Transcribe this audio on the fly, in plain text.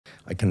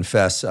I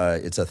confess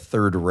it's a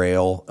third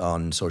rail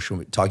on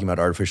social, talking about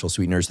artificial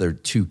sweeteners. There are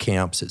two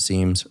camps, it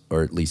seems,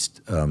 or at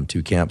least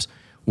two camps.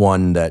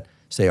 One that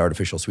say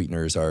artificial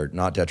sweeteners are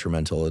not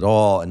detrimental at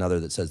all. Another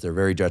that says they're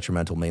very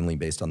detrimental, mainly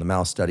based on the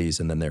mouse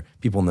studies. And then there are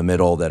people in the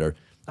middle that are,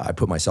 I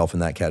put myself in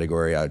that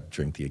category. I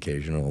drink the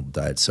occasional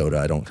diet soda.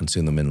 I don't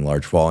consume them in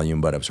large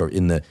volume, but I'm sort of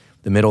in the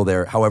middle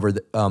there. However,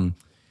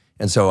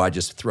 and so I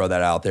just throw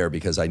that out there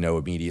because I know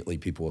immediately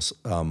people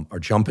are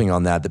jumping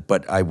on that.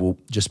 But I will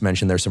just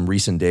mention there's some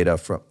recent data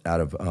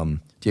out of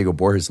Diego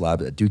Borges'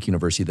 lab at Duke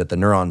University that the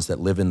neurons that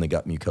live in the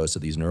gut mucosa,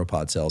 these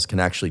neuropod cells, can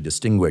actually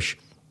distinguish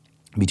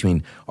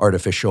between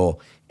artificial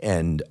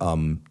and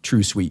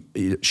true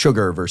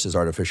sugar versus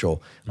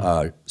artificial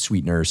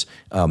sweeteners.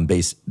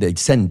 They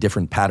send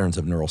different patterns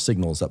of neural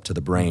signals up to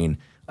the brain,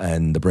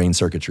 and the brain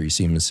circuitry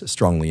seems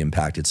strongly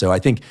impacted. So I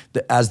think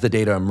that as the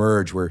data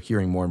emerge, we're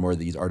hearing more and more of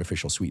these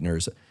artificial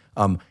sweeteners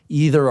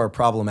either are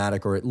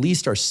problematic or at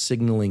least are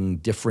signaling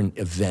different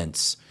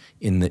events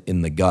in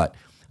the gut.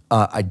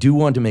 I do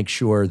want to make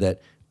sure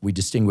that we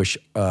distinguish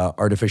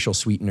artificial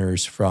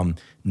sweeteners from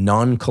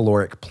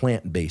non-caloric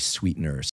plant-based sweeteners.